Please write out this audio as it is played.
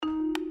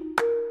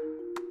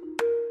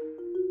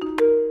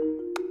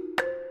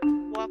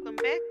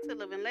back to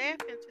Live and Laugh,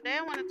 and today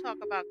I want to talk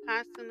about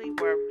constantly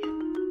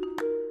worrying.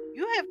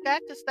 You have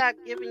got to stop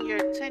giving your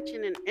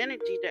attention and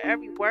energy to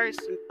every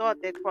worrisome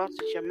thought that crosses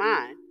your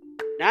mind.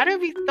 Not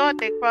every thought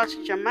that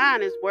crosses your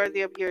mind is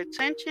worthy of your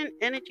attention,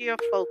 energy, or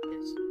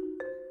focus.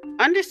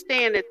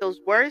 Understand that those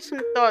worrisome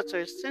thoughts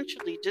are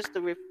essentially just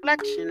a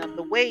reflection of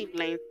the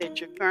wavelength that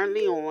you're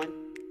currently on.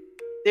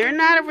 They're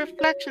not a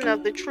reflection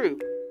of the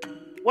truth.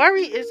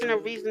 Worry isn't a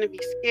reason to be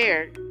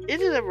scared.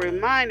 It is a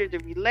reminder to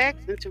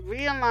relax and to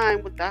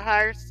realign with the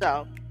higher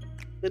self.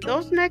 When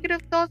those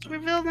negative thoughts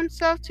reveal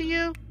themselves to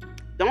you,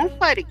 don't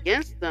fight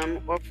against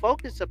them or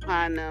focus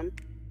upon them.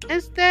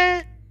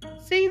 Instead,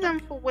 see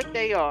them for what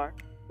they are,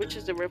 which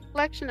is a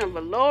reflection of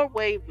a lower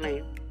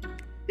wavelength.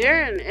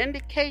 They're an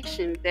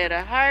indication that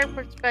a higher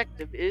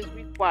perspective is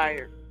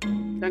required.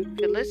 Thank you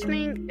for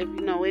listening. If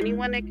you know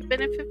anyone that could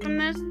benefit from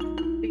this,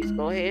 please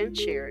go ahead and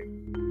share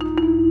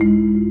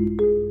it.